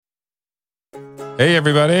Hey,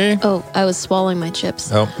 everybody. Oh, I was swallowing my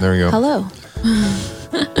chips. Oh, there we go. Hello.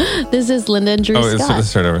 This is Linda and Drew Scott. Let's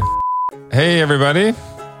start over. Hey, everybody.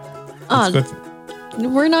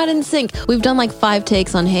 We're not in sync. We've done like 5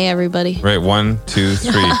 takes on Hey, everybody. Right, 1, 2,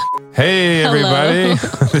 3. Hey, everybody.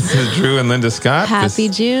 This is Drew and Linda Scott. Happy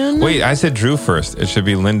June. Wait, I said Drew first. It should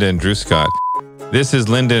be Linda and Drew Scott. This is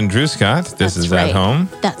Linda and Drew Scott. This is right. At Home.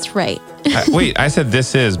 That's right. Wait, I said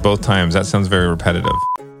this is both times. That sounds very repetitive.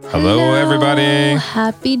 Hello, everybody.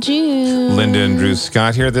 Happy June. Linda and Drew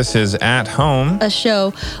Scott here. This is At Home, a show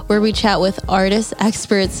where we chat with artists,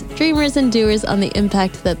 experts, dreamers, and doers on the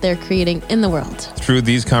impact that they're creating in the world. Through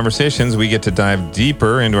these conversations, we get to dive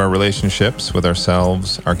deeper into our relationships with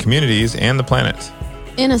ourselves, our communities, and the planet.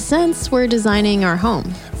 In a sense, we're designing our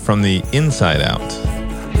home. From the inside out.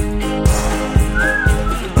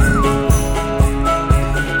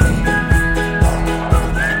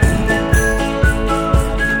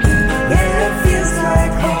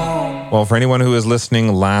 Well, for anyone who is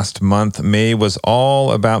listening, last month, May was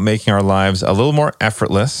all about making our lives a little more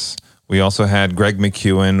effortless. We also had Greg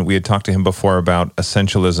McKeown. We had talked to him before about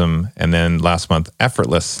essentialism, and then last month,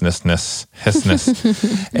 effortlessness.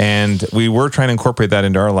 And we were trying to incorporate that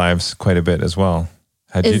into our lives quite a bit as well.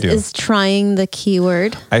 How'd you do? Is trying the key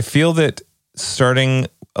word? I feel that starting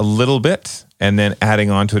a little bit and then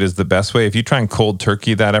adding on to it is the best way. If you try and cold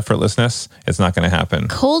turkey that effortlessness, it's not going to happen.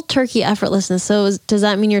 Cold turkey effortlessness. So does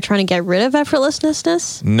that mean you're trying to get rid of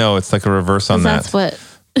effortlessness? No, it's like a reverse on that. That's what...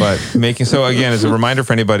 But so again, as a reminder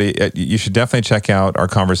for anybody, you should definitely check out our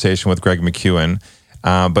conversation with Greg McKeown.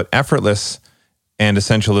 But effortless and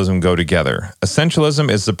essentialism go together.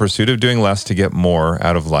 Essentialism is the pursuit of doing less to get more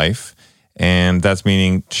out of life. And that's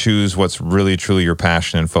meaning choose what's really, truly your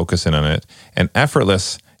passion and focus in on it. And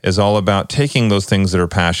effortless is all about taking those things that are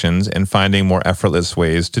passions and finding more effortless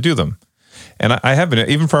ways to do them. And I have been,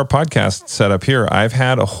 even for our podcast setup here, I've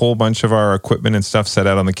had a whole bunch of our equipment and stuff set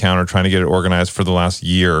out on the counter, trying to get it organized for the last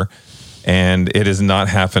year, and it is not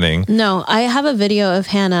happening. No, I have a video of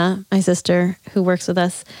Hannah, my sister, who works with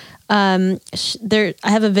us. I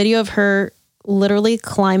have a video of her literally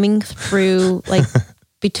climbing through, like,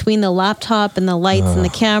 between the laptop and the lights and the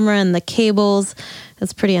camera and the cables.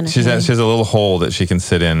 It's pretty entertaining. She has a little hole that she can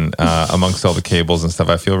sit in amongst all the cables and stuff.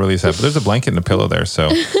 I feel really sad, but there's a blanket and a pillow there. So,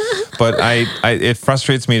 but it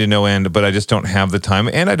frustrates me to no end, but I just don't have the time,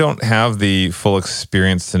 and I don't have the full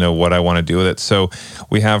experience to know what I want to do with it. So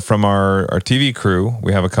we have from our TV crew,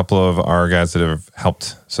 we have a couple of our guys that have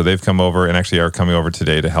helped. So they've come over and actually are coming over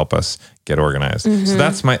today to help us get organized. Mm-hmm. So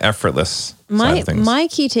that's my effortless side of things. My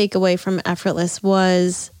key takeaway from effortless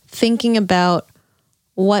was thinking about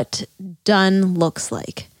what done looks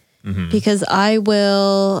like. Mm-hmm. Because I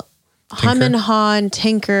will hum and haw and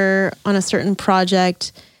tinker on a certain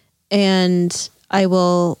project, and I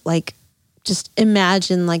will like just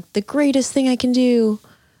imagine like the greatest thing I can do.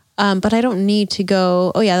 But I don't need to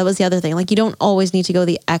go, that was the other thing. Like you don't always need to go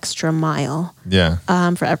the extra mile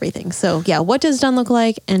for everything. So what does done look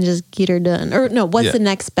like, and just get her done. Or no, what's the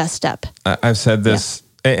next best step? I've said this. Yeah.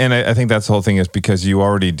 And I think that's the whole thing, is because you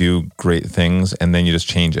already do great things and then you just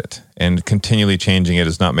change it. And continually changing it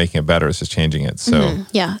is not making it better, it's just changing it. So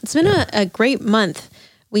it's been a great month.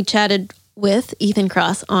 We chatted with Ethan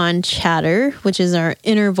Kross on Chatter, which is our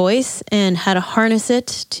inner voice, and how to harness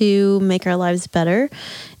it to make our lives better.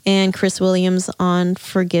 And Chris Williams on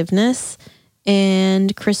forgiveness,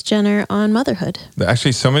 and Chris Jenner on motherhood.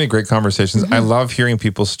 Actually, so many great conversations. Mm-hmm. I love hearing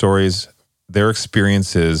people's stories, their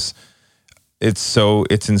experiences.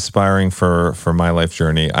 It's inspiring for my life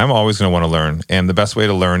journey. I'm always going to want to learn. And the best way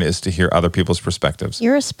to learn is to hear other people's perspectives.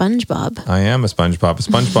 You're a SpongeBob. I am a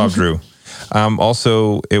SpongeBob Drew.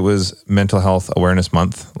 Also, it was Mental Health Awareness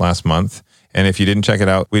Month last month. And if you didn't check it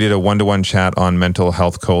out, we did a 1-to-1 chat on Mental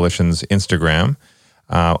Health Coalition's Instagram.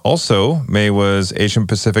 Also, May was Asian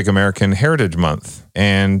Pacific American Heritage Month.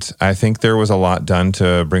 And I think there was a lot done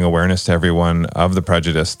to bring awareness to everyone of the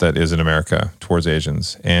prejudice that is in America towards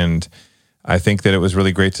Asians. And I think that it was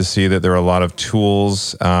really great to see that there are a lot of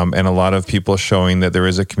tools and a lot of people showing that there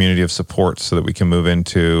is a community of support so that we can move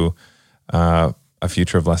into a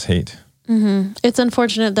future of less hate. Mm-hmm. It's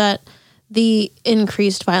unfortunate that the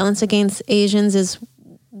increased violence against Asians is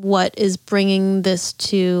what is bringing this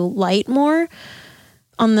to light more.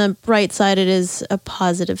 On the bright side, it is a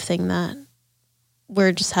positive thing that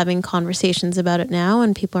we're just having conversations about it now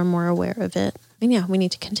and people are more aware of it. yeah, we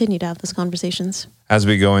need to continue to have those conversations. As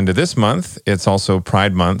we go into this month, it's also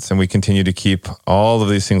Pride Month, and we continue to keep all of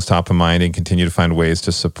these things top of mind and continue to find ways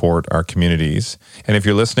to support our communities. And if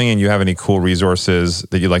you're listening and you have any cool resources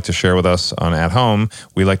that you'd like to share with us on At Home,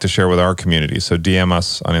 we like to share with our community. So DM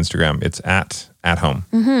us on Instagram. It's at home.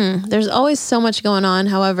 Mm-hmm. There's always so much going on.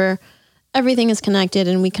 However, everything is connected,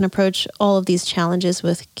 and we can approach all of these challenges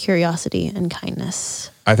with curiosity and kindness.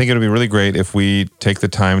 I think it would be really great if we take the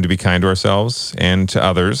time to be kind to ourselves and to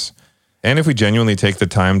others. And if we genuinely take the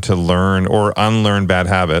time to learn or unlearn bad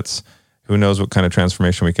habits, who knows what kind of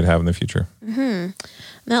transformation we could have in the future. Mm-hmm. And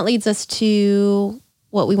that leads us to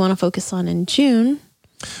what we want to focus on in June.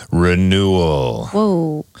 Renewal.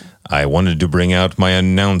 Whoa. I wanted to bring out my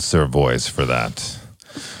announcer voice for that.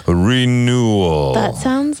 Renewal. That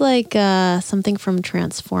sounds like something from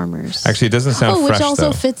Transformers. Actually, it doesn't sound fresh, which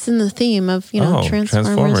also though. fits in the theme of,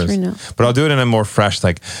 Transformers. Renewal. But I'll do it in a more fresh,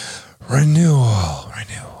 like, renewal.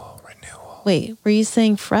 Wait, were you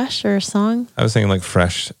saying fresh or a song? I was saying like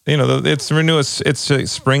fresh. It's renewal.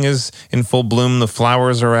 It's spring is in full bloom. The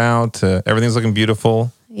flowers are out. Everything's looking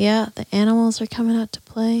beautiful. Yeah, the animals are coming out to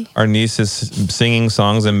play. Our niece is singing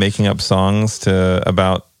songs and making up songs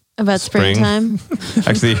about spring. Springtime.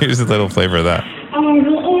 Actually, here's a little flavor of that.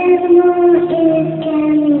 Every animal is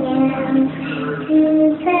coming out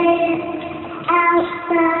to play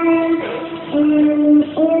outside and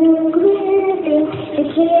including the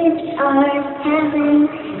kids are having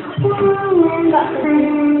fun and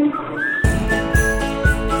fun.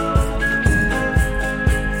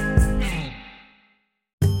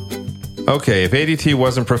 Okay, if ADT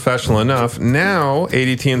wasn't professional enough, now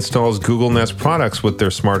ADT installs Google Nest products with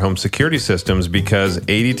their smart home security systems because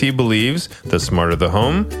ADT believes the smarter the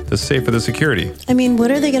home, the safer the security. I mean,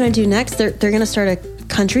 what are they going to do next? They're going to start a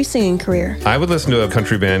country singing career. I would listen to a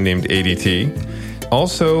country band named ADT.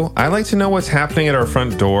 Also, I like to know what's happening at our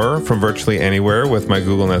front door from virtually anywhere with my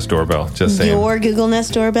Google Nest doorbell. Just saying. Your Google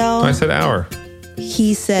Nest doorbell? I said our.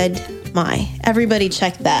 He said my. Everybody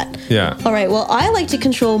check that. Yeah. All right, well, I like to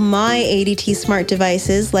control my ADT smart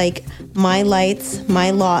devices like my lights,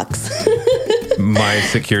 my locks. My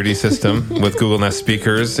security system with Google Nest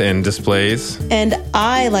speakers and displays. And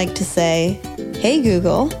I like to say, hey,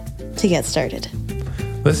 Google, to get started.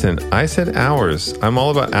 Listen, I said ours. I'm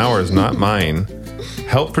all about ours, not mine.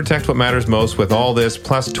 Help protect what matters most with all this,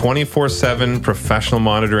 plus 24/7 professional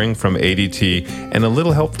monitoring from ADT and a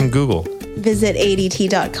little help from Google. Visit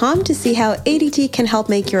ADT.com to see how ADT can help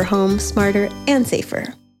make your home smarter and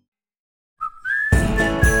safer.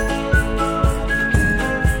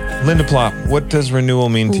 Linda Plop, what does renewal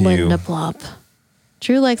mean to you? Linda Plop.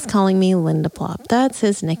 Drew likes calling me Linda Plop. That's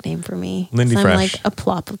his nickname for me. Lindy I'm Fresh. like a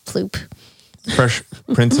plop of ploop. Fresh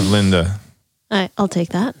Prince of Linda. I'll take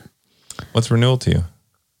that. What's renewal to you?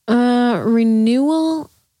 Renewal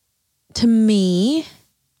to me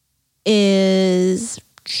is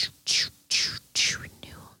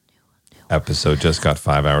Episode just got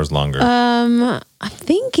 5 hours longer. I'm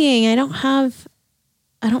thinking I don't have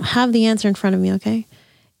the answer in front of me, okay?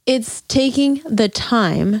 It's taking the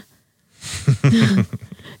time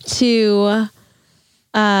to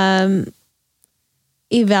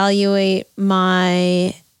evaluate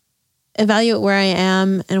where I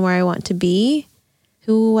am and where I want to be,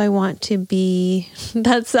 who I want to be. I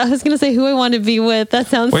was going to say who I want to be with. That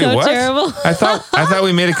sounds Wait, so what? terrible. I thought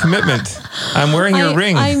we made a commitment. I'm wearing your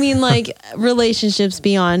ring. I mean, like relationships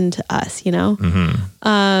beyond us,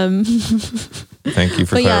 Mm-hmm. Thank you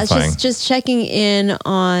for but yeah, clarifying. it's just checking in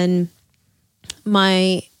on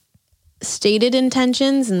my stated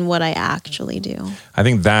intentions and what I actually do. I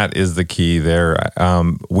think that is the key there.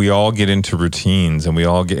 We all get into routines, and we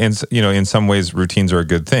all get, and in some ways, routines are a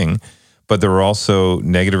good thing, but there are also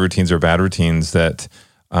negative routines or bad routines that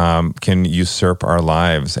can usurp our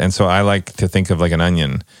lives. And so I like to think of like an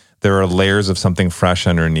onion. There are layers of something fresh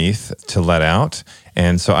underneath to let out.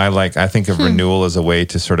 And so I think of renewal as a way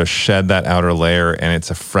to sort of shed that outer layer, and it's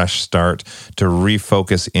a fresh start to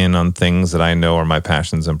refocus in on things that I know are my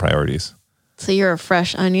passions and priorities. So you're a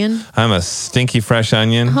fresh onion? I'm a stinky fresh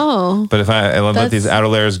onion. Oh. But if I let these outer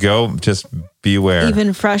layers go, just beware.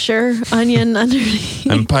 Even fresher onion underneath.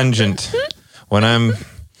 I'm pungent when I'm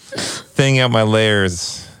thinning out my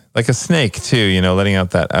layers. Like a snake too, letting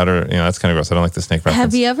out that outer, that's kind of gross. I don't like the snake reference.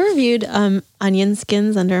 Have you ever viewed onion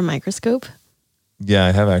skins under a microscope? Yeah,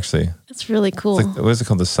 I have actually. It's really cool. It's like, what is it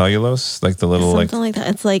called? The cellulose? Like the little Something like that.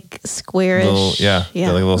 It's like squarish. Like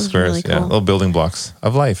little squares. Really cool. Yeah, little building blocks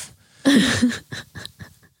of life.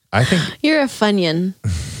 I think You're a Funyun.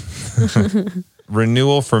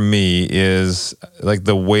 renewal for me is like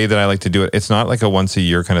the way that I like to do it. It's not like a once a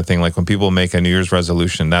year kind of thing. Like when people make a New Year's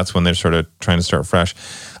resolution, that's when they're sort of trying to start fresh.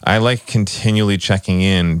 I like continually checking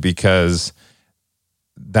in because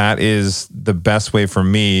that is the best way for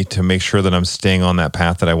me to make sure that I'm staying on that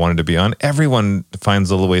path that I wanted to be on. Everyone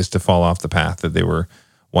finds little ways to fall off the path that they were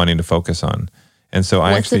wanting to focus on. And so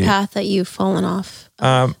What's the path that you've fallen off?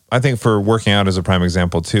 I think for working out is a prime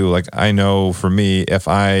example too. Like I know for me, if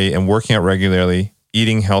I am working out regularly,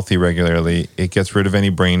 eating healthy regularly, it gets rid of any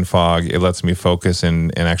brain fog. It lets me focus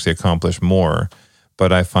and actually accomplish more.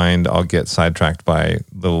 But I find I'll get sidetracked by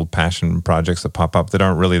little passion projects that pop up that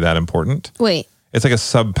aren't really that important. Wait. It's like a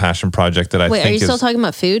sub-passion project that I think are you still talking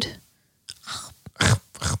about food?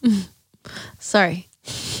 Sorry.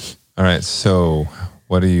 All right. So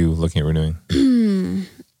what are you looking at renewing?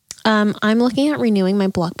 I'm looking at renewing my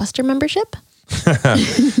Blockbuster membership.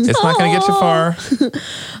 It's not going to get you far.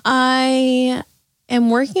 I am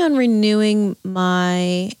working on renewing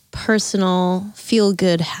my personal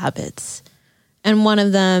feel-good habits. And one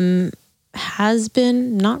of them has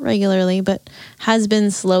been, not regularly, but has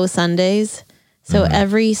been slow Sundays. So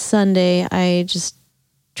every Sunday, I just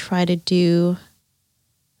try to do,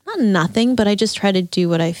 not nothing, but I just try to do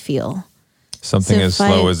what I feel. Something as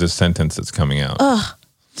slow as this sentence that's coming out. Ugh,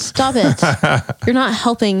 stop it. You're not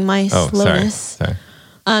helping my slowness. Sorry.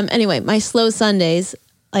 Anyway, my slow Sundays,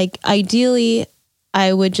 like ideally,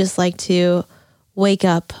 I would just like to wake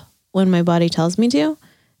up when my body tells me to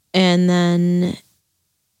and then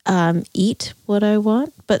eat what I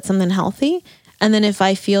want, but something healthy. And then if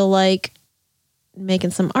I feel like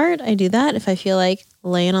making some art, I do that. If I feel like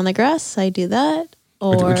laying on the grass, I do that.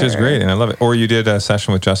 Which is great, and I love it. Or you did a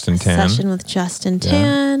session with Justin Tan.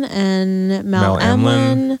 And Mel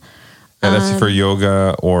Emlyn. That's for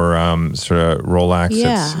yoga or sort of relax.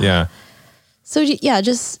 Yeah. So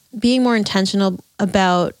just being more intentional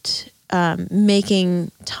about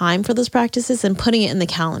making time for those practices and putting it in the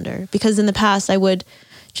calendar. Because in the past, I would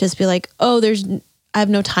just be like, I have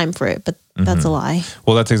no time for it, but that's a lie.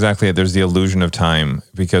 Well, that's exactly it. There's the illusion of time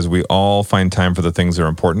because we all find time for the things that are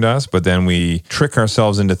important to us, but then we trick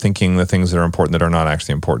ourselves into thinking the things that are important that are not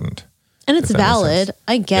actually important. And it's valid.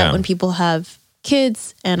 I get when people have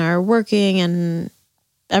kids and are working and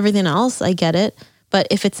everything else, I get it. But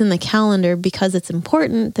if it's in the calendar because it's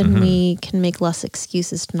important, then we can make less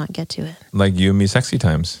excuses to not get to it. Like you and me sexy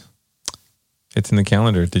times. It's in the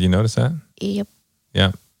calendar. Did you notice that? Yep.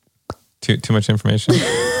 Yeah. Too much information? Should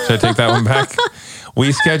I take that one back?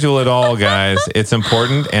 We schedule it all, guys. It's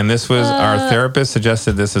important. And this was, our therapist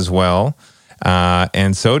suggested this as well.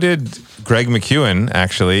 And so did Greg McKeown,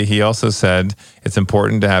 actually. He also said it's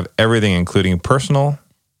important to have everything, including personal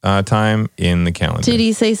time, in the calendar. Did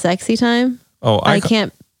he say sexy time? Oh, I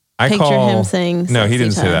can't picture him saying sexy No, he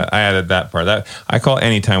didn't time. say that. I added that part. I call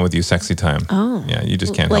any time with you sexy time. Oh. Yeah, you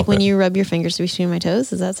just can't help Like when it. you rub your fingers between my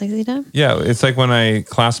toes? Is that sexy time? Yeah, it's like when I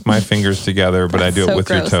clasp my fingers together, but I do it with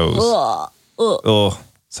your toes. Ugh.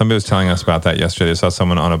 Somebody was telling us about that yesterday. I saw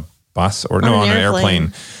someone on a bus on an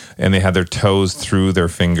airplane. And they had their toes through their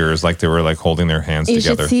fingers like they were like holding their hands together.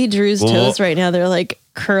 You should see Drew's toes right now. They're like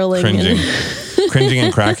curling. Cringing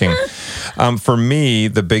and cracking. For me,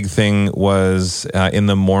 the big thing was in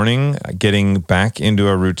the morning, getting back into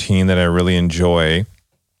a routine that I really enjoy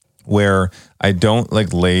where I don't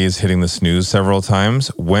like laze hitting the snooze several times.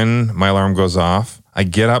 When my alarm goes off, I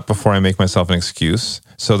get up before I make myself an excuse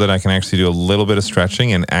so that I can actually do a little bit of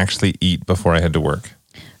stretching and actually eat before I head to work.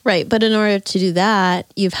 Right. But in order to do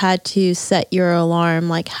that, you've had to set your alarm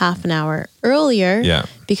like half an hour earlier. Yeah.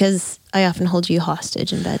 Because I often hold you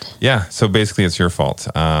hostage in bed. Yeah. So basically it's your fault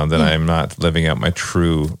that I'm not living out my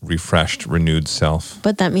true, refreshed, renewed self.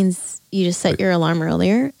 But that means you just set your alarm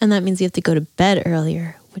earlier. And that means you have to go to bed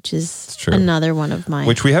earlier, which is another one of mine.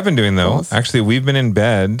 Which we have been doing, though. goals. Actually, we've been in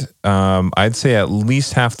bed, I'd say at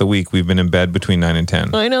least half the week we've been in bed between 9 and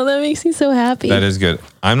 10. I know, that makes me so happy. That is good.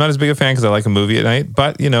 I'm not as big a fan because I like a movie at night,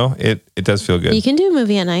 but, you know, it does feel good. You can do a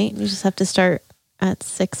movie at night. You just have to start at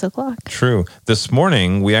 6 o'clock. True. This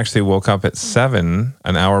morning, we actually woke up at 7,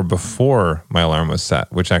 an hour before my alarm was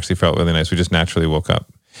set, which actually felt really nice. We just naturally woke up.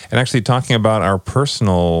 And actually talking about our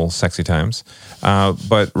personal sexy times,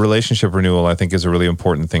 but relationship renewal, I think, is a really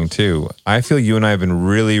important thing too. I feel you and I have been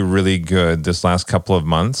really, really good this last couple of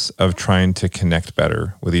months of trying to connect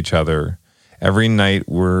better with each other. Every night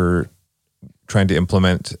we're trying to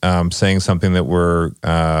implement saying something that we're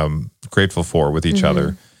grateful for with each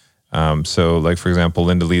other. So like, for example,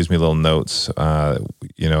 Linda leaves me little notes,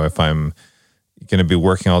 if I'm going to be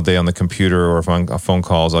working all day on the computer or if I'm on phone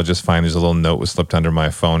calls, I'll just find there's a little note was slipped under my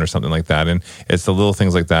phone or something like that. And it's the little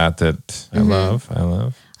things like that I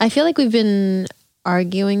love. I feel like we've been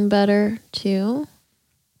arguing better too,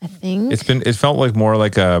 I think. It felt like more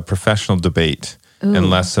like a professional debate and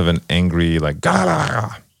less of an angry like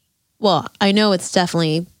gah. Well, I know it's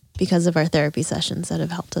definitely because of our therapy sessions that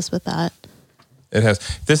have helped us with that. It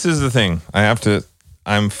has. This is the thing.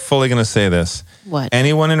 I'm fully going to say this. What?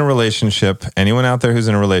 Anyone in a relationship, anyone out there who's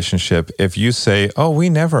in a relationship, if you say, "Oh, we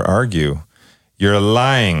never argue," you're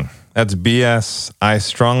lying. That's BS. I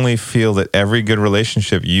strongly feel that every good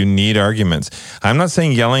relationship, you need arguments. I'm not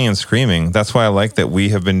saying yelling and screaming. That's why I like that we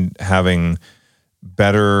have been having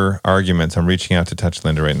better arguments. I'm reaching out to touch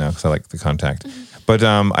Linda right now because I like the contact. But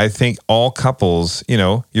I think all couples,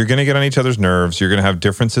 you're going to get on each other's nerves. You're going to have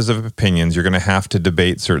differences of opinions. You're going to have to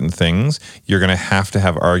debate certain things. You're going to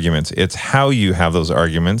have arguments. It's how you have those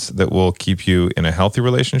arguments that will keep you in a healthy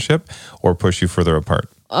relationship or push you further apart.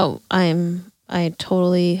 Oh, I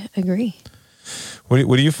totally agree.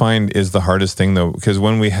 What do you find is the hardest thing, though? Because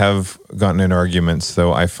when we have gotten in arguments,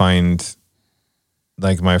 though, I find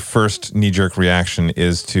like my first knee-jerk reaction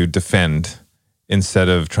is to defend instead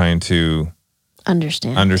of trying to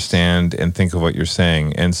understand and think of what you're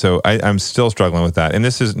saying. And so I'm still struggling with that. And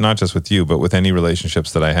this is not just with you, but with any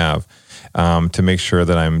relationships that I have, to make sure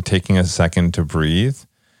that I'm taking a second to breathe,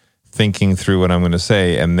 thinking through what I'm going to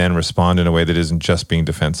say, and then respond in a way that isn't just being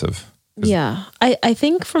defensive. Yeah. I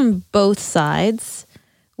think from both sides,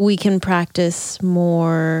 we can practice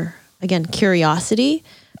more, again, curiosity.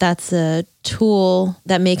 That's a tool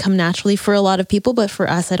that may come naturally for a lot of people, but for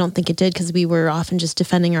us, I don't think it did because we were often just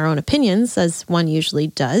defending our own opinions, as one usually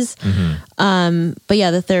does. But yeah,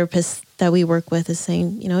 the therapist that we work with is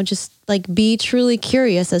saying, just like be truly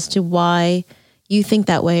curious as to why you think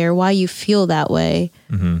that way or why you feel that way,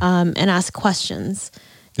 and ask questions.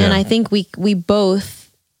 Yeah. And I think we both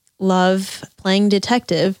love playing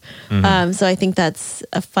detective. So I think that's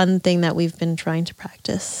a fun thing that we've been trying to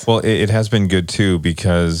practice. Well, it has been good too,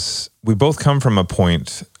 because we both come from a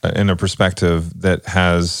point in a perspective that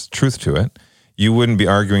has truth to it. You wouldn't be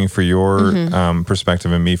arguing for your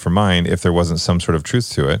perspective and me for mine if there wasn't some sort of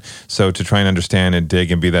truth to it. So to try and understand and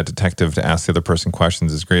dig and be that detective to ask the other person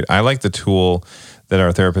questions is great. I like the tool that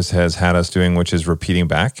our therapist has had us doing, which is repeating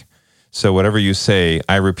back. So whatever you say,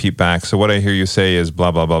 I repeat back. So what I hear you say is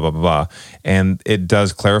blah, blah, blah, blah, blah. And it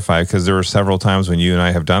does clarify, because there were several times when you and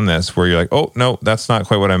I have done this where you're like, oh, no, that's not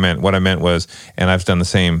quite what I meant. What I meant was, and I've done the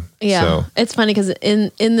same. Yeah. So. It's funny because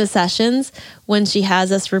in the sessions, when she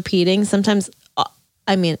has us repeating, sometimes,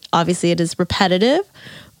 obviously it is repetitive,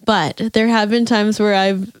 but there have been times where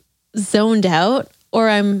I've zoned out or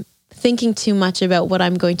I'm thinking too much about what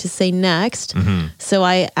I'm going to say next. So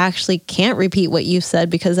I actually can't repeat what you said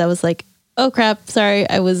because I was like, oh crap, sorry,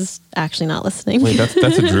 I was actually not listening. Wait, that's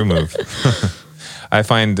a Drew move. I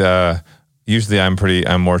find usually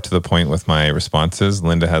I'm more to the point with my responses.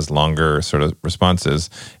 Linda has longer sort of responses.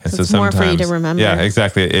 And so it's more for you to remember. Yeah,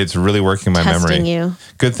 exactly. It's really working my memory. Testing you.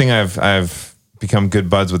 Good thing I've become good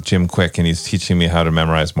buds with Jim Quick, and he's teaching me how to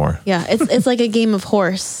memorize more. Yeah, it's like a game of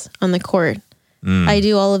horse on the court. I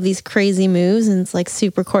do all of these crazy moves and it's like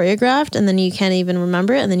super choreographed, and then you can't even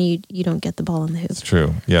remember it, and then you don't get the ball in the hoop. It's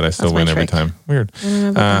true. Yet I still win every time. Weird.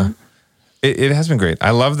 It has been great. I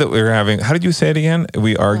love that we're having, how did you say it again?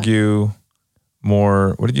 We argue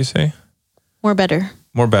more, what did you say? More better.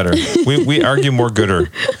 More better. we argue more gooder.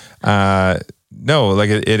 No, like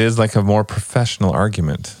it is like a more professional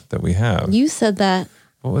argument that we have. You said that.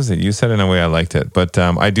 What was it? You said it in a way I liked it, but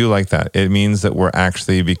I do like that. It means that we're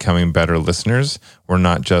actually becoming better listeners. We're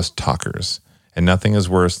not just talkers. And nothing is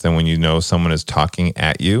worse than when you know someone is talking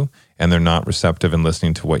at you and they're not receptive and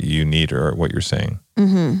listening to what you need or what you're saying.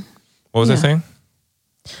 What was I saying?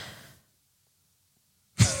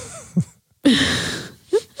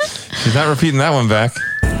 She's not repeating that one back.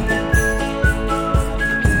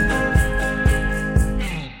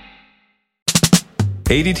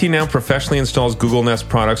 ADT now professionally installs Google Nest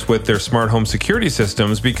products with their smart home security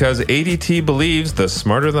systems because ADT believes the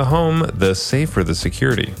smarter the home, the safer the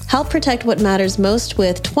security. Help protect what matters most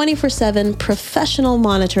with 24/7 professional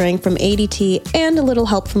monitoring from ADT and a little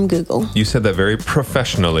help from Google. You said that very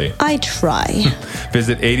professionally. I try.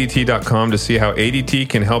 Visit ADT.com to see how ADT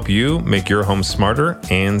can help you make your home smarter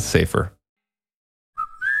and safer.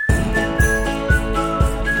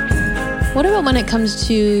 What about when it comes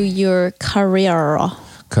to your career?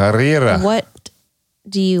 What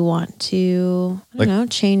do you want to,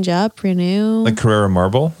 change up, renew? Like Carrera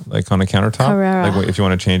marble, like on a countertop? Carrera. Like if you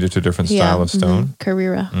want to change it to a different style of stone?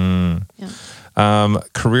 Carrera. Yeah.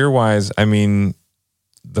 Career-wise, I mean,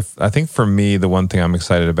 I think for me, the one thing I'm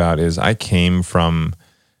excited about is I came from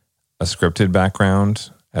a scripted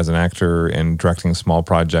background as an actor and directing small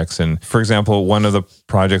projects. And for example, one of the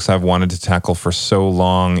projects I've wanted to tackle for so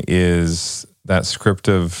long is that script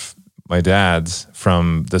of my dad's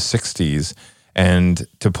from the 60s. And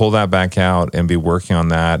to pull that back out and be working on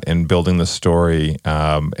that and building the story.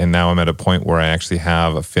 And now I'm at a point where I actually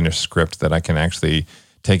have a finished script that I can actually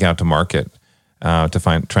take out to market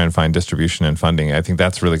to try and find distribution and funding. I think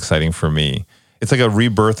that's really exciting for me. It's like a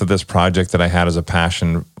rebirth of this project that I had as a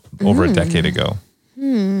passion over a decade ago.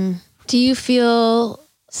 Do you feel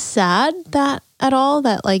sad that at all?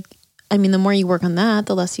 That the more you work on that,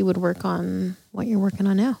 the less you would work on what you're working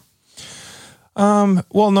on now?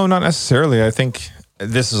 Well, no, not necessarily. I think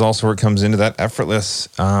this is also where it comes into that effortless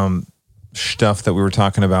stuff that we were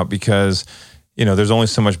talking about, because, there's only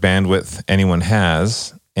so much bandwidth anyone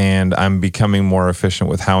has, and I'm becoming more efficient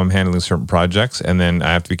with how I'm handling certain projects. And then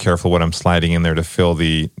I have to be careful what I'm sliding in there to fill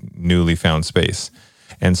the newly found space.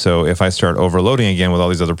 And so if I start overloading again with all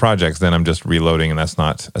these other projects, then I'm just reloading, and that's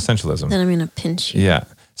not essentialism. Then I'm going to pinch you. Yeah.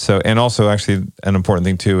 So, and also actually an important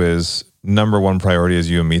thing too is number one priority is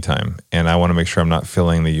you and me time. And I want to make sure I'm not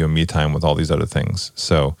filling the you and me time with all these other things.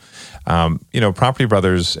 So, Property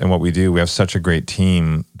Brothers and what we do, we have such a great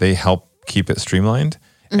team. They help keep it streamlined.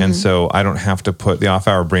 And so I don't have to put the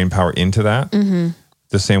off-hour brain power into that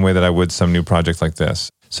the same way that I would some new project like this.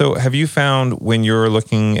 So have you found when you're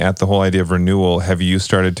looking at the whole idea of renewal, have you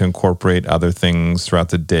started to incorporate other things throughout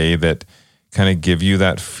the day that kind of give you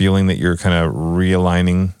that feeling that you're kind of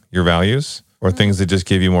realigning your values, or things that just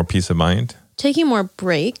give you more peace of mind? Taking more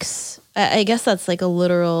breaks. I guess that's like a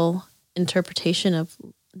literal interpretation of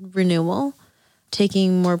renewal.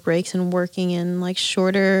 Taking more breaks and working in like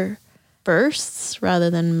shorter bursts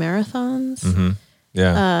rather than marathons.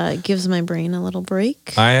 Yeah. Gives my brain a little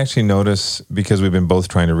break. I actually notice, because we've been both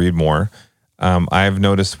trying to read more, I've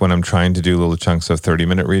noticed when I'm trying to do little chunks of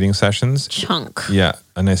 30-minute reading sessions. Chunk. Yeah,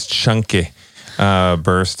 a nice chunky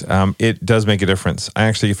burst. It does make a difference. I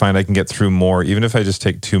actually find I can get through more, even if I just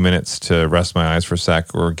take 2 minutes to rest my eyes for a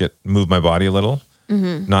sec or move my body a little,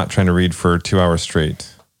 not trying to read for 2 hours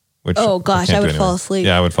straight. Which oh gosh, I would fall asleep.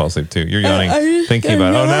 Yeah, I would fall asleep too. You're yawning, thinking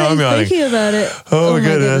about it. Oh, now I'm yawning. Thinking about it. Oh my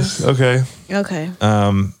goodness. Okay.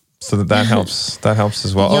 So that helps. That helps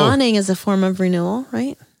as well. Yawning is a form of renewal,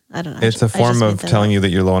 right? I don't know. It's a form of telling you that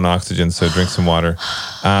you're low on oxygen, so drink some water.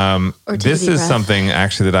 This is something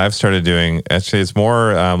actually that I've started doing. Actually, it's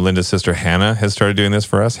more Linda's sister Hannah has started doing this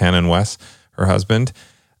for us. Hannah and Wes, her husband.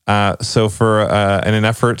 So for in an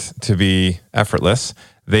effort to be effortless,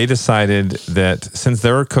 they decided that since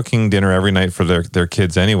they were cooking dinner every night for their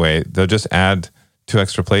kids anyway, they'll just add 2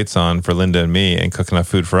 extra plates on for Linda and me and cook enough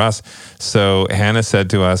food for us. So Hannah said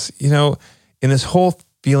to us, in this whole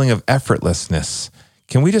feeling of effortlessness,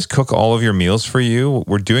 can we just cook all of your meals for you?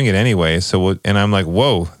 We're doing it anyway. And I'm like,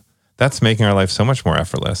 whoa, that's making our life so much more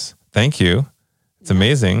effortless. Thank you. It's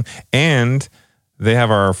amazing. And they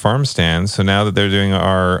have our farm stand. So now that they're doing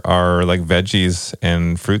our like veggies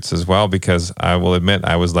and fruits as well, because I will admit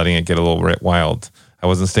I was letting it get a little wild. I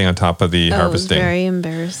wasn't staying on top of the harvesting. It was very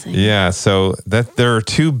embarrassing. Yeah. So that there are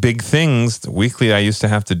 2 big things weekly I used to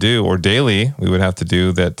have to do, or daily we would have to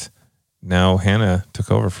do, that now Hannah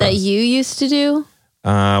took over for us. That you used to do?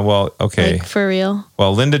 Well, okay. Like for real?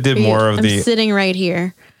 Well, Linda did more of I'm sitting right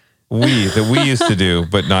here. We used to do,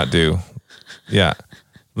 but not do. Yeah.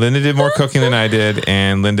 Linda did more cooking than I did,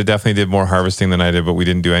 and Linda definitely did more harvesting than I did, but we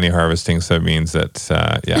didn't do any harvesting, so it means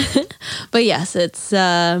that, yeah. But yes, it's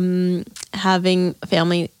having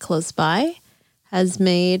family close by has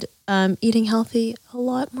made eating healthy a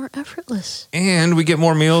lot more effortless. And we get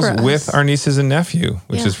more meals with our nieces and nephew,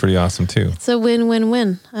 which is pretty awesome too. It's a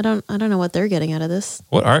win-win-win. I don't know what they're getting out of this.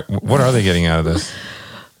 What are they getting out of this?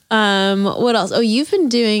 What else? Oh, you've been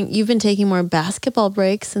taking more basketball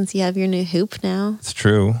breaks since you have your new hoop now. It's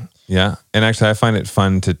true. Yeah. And actually I find it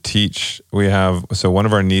fun to teach. So one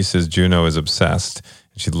of our nieces, Juno, is obsessed.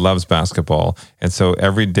 She loves basketball. And so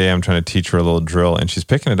every day I'm trying to teach her a little drill, and she's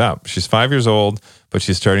picking it up. She's 5 years old, but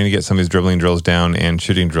she's starting to get some of these dribbling drills down and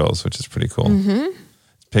shooting drills, which is pretty cool. It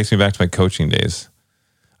takes me back to my coaching days.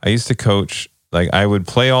 I used to coach. Like I would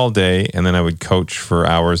play all day, and then I would coach for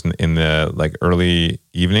hours in the like early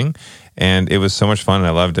evening, and it was so much fun, and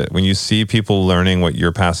I loved it. When you see people learning what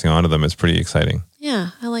you're passing on to them, it's pretty exciting.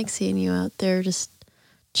 Yeah, I like seeing you out there just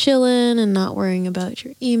chilling and not worrying about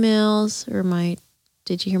your emails or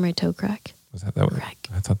Did you hear my toe crack? Was that crack?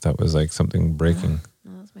 I thought that was like something breaking.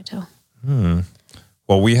 No, that was my toe.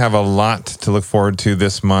 Well, we have a lot to look forward to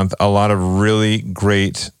this month. A lot of really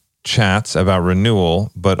great chats about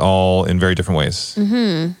renewal, but all in very different ways.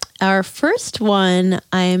 Our first one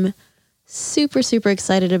I'm super, super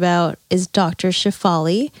excited about is Dr.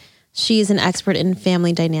 Shefali. She's an expert in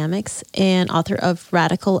family dynamics and author of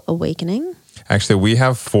Radical Awakening. Actually, we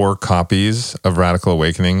have 4 copies of Radical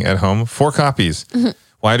Awakening at home. 4 copies.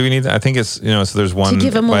 Why do we need that? I think it's, so there's one. To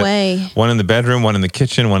give them away. One in the bedroom, one in the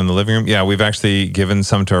kitchen, one in the living room. Yeah, we've actually given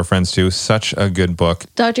some to our friends too. Such a good book.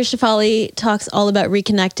 Dr. Shefali talks all about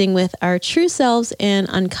reconnecting with our true selves and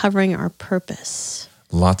uncovering our purpose.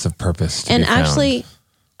 Lots of purpose to And be found. actually,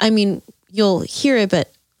 I mean, you'll hear it,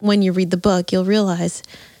 but when you read the book, you'll realize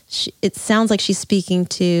it sounds like she's speaking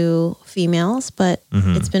to females, but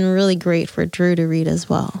it's been really great for Drew to read as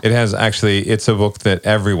well. It has actually, it's a book that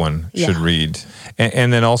everyone should read.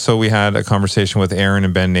 And then also we had a conversation with Aaron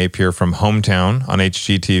and Ben Napier from Hometown on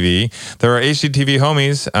HGTV. There are HGTV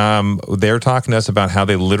homies. They're talking to us about how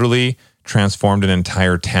they literally transformed an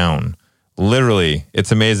entire town. Literally,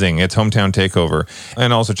 it's amazing. It's Hometown Takeover.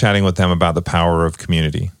 And also chatting with them about the power of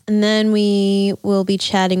community. And then we will be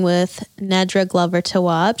chatting with Nedra Glover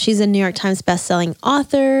Tawwab. She's a New York Times bestselling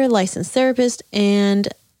author, licensed therapist, and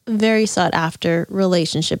very sought after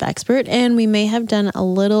relationship expert. And we may have done a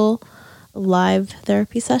little live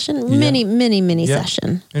therapy session, mini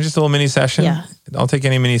session. And just a little mini session. Yeah. I'll take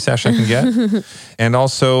any mini session I can get. And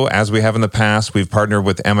also, as we have in the past, we've partnered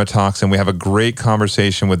with Emma Talks, and we have a great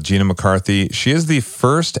conversation with Gina McCarthy. She is the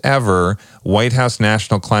first ever White House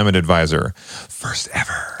National Climate Advisor. First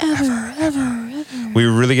ever. Ever. We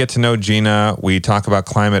really get to know Gina. We talk about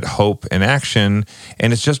climate hope and action,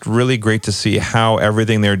 and it's just really great to see how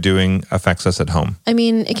everything they're doing affects us at home. I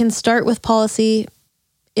mean, it can start with policy.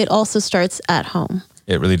 It also starts at home.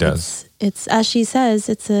 It really does. It's as she says,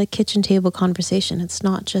 it's a kitchen table conversation. It's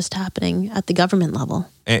not just happening at the government level.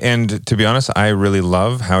 And to be honest, I really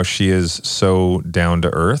love how she is so down to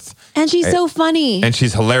earth. And she's so funny. And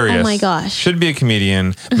she's hilarious. Oh my gosh. Should be a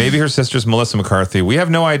comedian. Maybe her sister's Melissa McCarthy. We have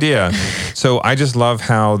no idea. So I just love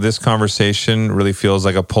how this conversation really feels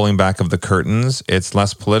like a pulling back of the curtains. It's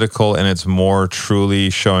less political and it's more truly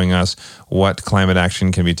showing us what climate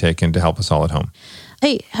action can be taken to help us all at home.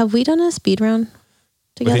 Hey, have we done a speed round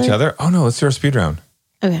together? With each other? Oh no, let's do our speed round.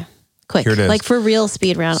 Okay. Quick. Here it is. Like for real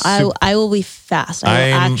speed round. I will be fast.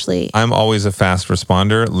 I'm always a fast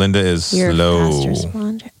responder. Linda is You're slow. a fast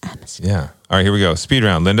responder. I'm a slow. Yeah. All right, here we go. Speed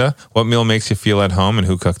round. Linda, what meal makes you feel at home and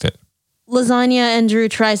who cooked it? Lasagna and Drew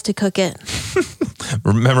tries to cook it.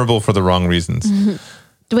 Memorable for the wrong reasons.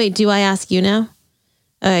 Wait, do I ask you now?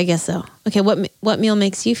 I guess so. Okay, what meal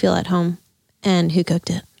makes you feel at home and who cooked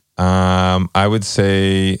it? I would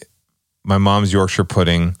say my mom's Yorkshire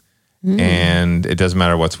pudding, and it doesn't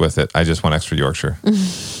matter what's with it. I just want extra Yorkshire.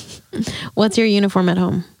 What's your uniform at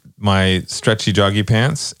home? My stretchy joggy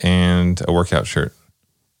pants and a workout shirt.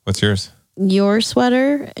 What's yours? Your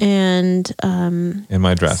sweater and In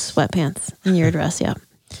my dress. Sweatpants in your dress, yeah.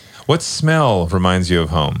 What smell reminds you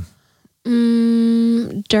of home?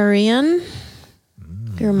 Durian.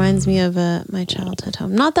 It reminds me of my childhood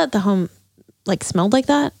home. Not that the home smelled like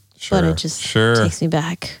that, but it just takes me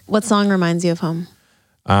back. What song reminds you of home?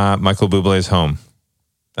 Michael Bublé's Home.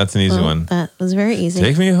 That's an easy one. That was very easy.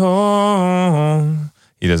 Take me home.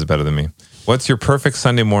 He does it better than me. What's your perfect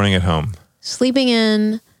Sunday morning at home? Sleeping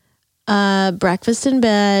in, breakfast in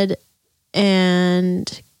bed,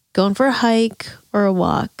 and going for a hike or a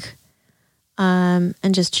walk, and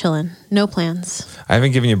just chilling. No plans. I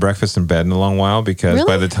haven't given you breakfast in bed in a long while because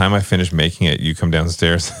by the time I finish making it, you come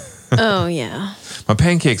downstairs. Oh, yeah. My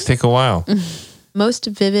pancakes take a while. Most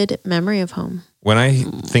vivid memory of home. When I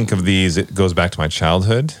think of these, it goes back to my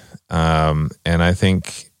childhood. And I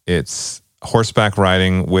think it's horseback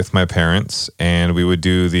riding with my parents. And we would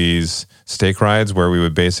do these stake rides where we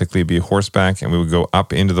would basically be horseback and we would go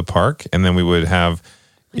up into the park. And then we would have,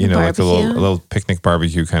 like a little picnic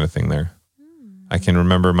barbecue kind of thing there. I can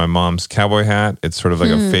remember my mom's cowboy hat. It's sort of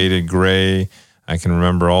like a faded gray. I can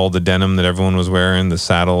remember all the denim that everyone was wearing, the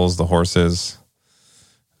saddles, the horses.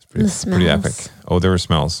 It's pretty epic. Oh, there were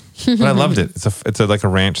smells. But I loved it. It's like a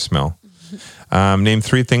ranch smell. Name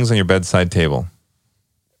 3 things on your bedside table.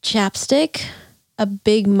 Chapstick, a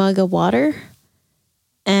big mug of water,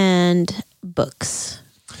 and books.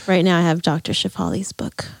 Right now I have Dr. Shefali's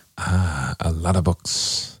book. A lot of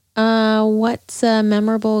books. What's a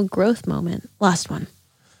memorable growth moment? Last one.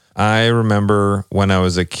 I remember when I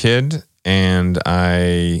was a kid and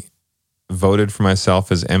I voted for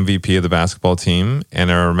myself as MVP of the basketball team.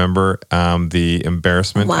 And I remember the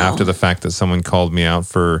embarrassment after the fact that someone called me out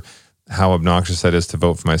for how obnoxious that is to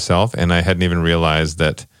vote for myself. And I hadn't even realized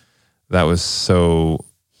that was so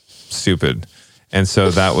stupid. And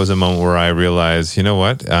so that was a moment where I realized, you know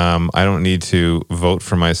what? I don't need to vote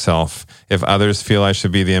for myself. If others feel I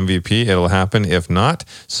should be the MVP, it'll happen. If not,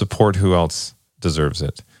 support who else deserves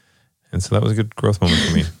it. And so that was a good growth moment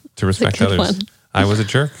for me. to respect good others. one. I was a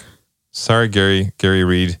jerk. Sorry, Gary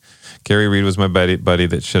Reed. Gary Reed was my buddy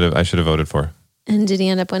that I should have voted for. And did he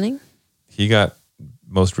end up winning? He got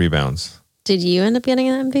most rebounds. Did you end up getting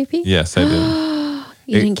an MVP? Yes, I did.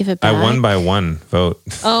 You didn't give it back? I won by 1 vote.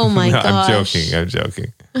 Oh my No, gosh. I'm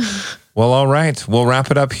joking. Well, all right. We'll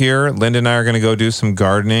wrap it up here. Linda and I are going to go do some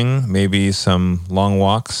gardening, maybe some long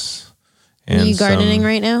walks. Are you gardening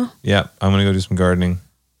right now? Yeah, I'm going to go do some gardening.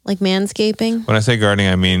 Like manscaping? When I say gardening,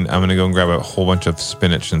 I mean I'm going to go and grab a whole bunch of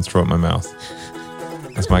spinach and throw it in my mouth.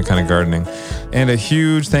 That's my kind of gardening. And a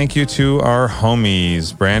huge thank you to our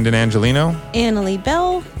homies, Brandon Angelino, Annalie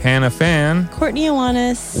Bell, Hannah Fan, Courtney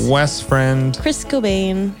Iwanis, Wes Friend, Chris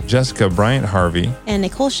Cobain, Jessica Bryant Harvey. and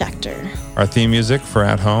Nicole Schachter. Our theme music for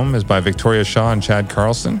At Home is by Victoria Shaw and Chad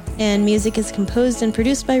Carlson. And music is composed and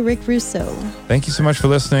produced by Rick Russo. Thank you so much for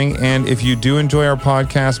listening. And if you do enjoy our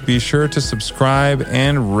podcast, be sure to subscribe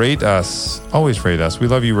and rate us. Always rate us. We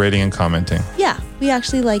love you rating and commenting. Yeah, we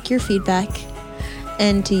actually like your feedback.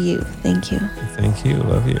 And to you, thank you. Thank you.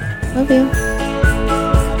 Love you. Love you.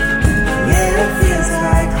 Yeah, it feels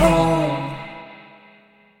like home.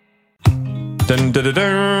 Dun, dun, dun,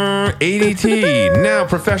 dun. ADT now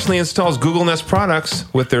professionally installs Google Nest products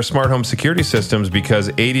with their smart home security systems because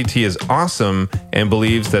ADT is awesome and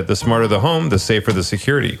believes that the smarter the home, the safer the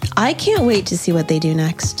security. I can't wait to see what they do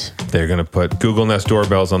next. They're going to put Google Nest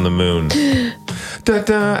doorbells on the moon.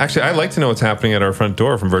 Da-da. Actually, I'd like to know what's happening at our front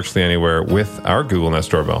door from virtually anywhere with our Google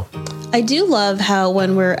Nest doorbell. I do love how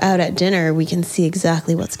when we're out at dinner, we can see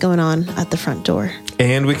exactly what's going on at the front door.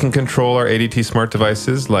 And we can control our ADT smart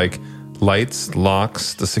devices like lights,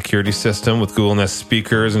 locks, the security system with Google Nest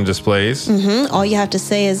speakers and displays. All you have to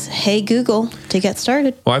say is, "Hey Google," to get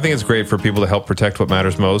started. Well, I think it's great for people to help protect what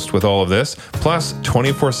matters most with all of this. Plus,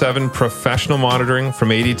 24/7 professional monitoring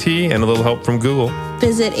from ADT and a little help from Google.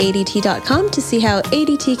 Visit ADT.com to see how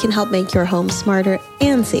ADT can help make your home smarter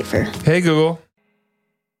and safer. Hey, Google.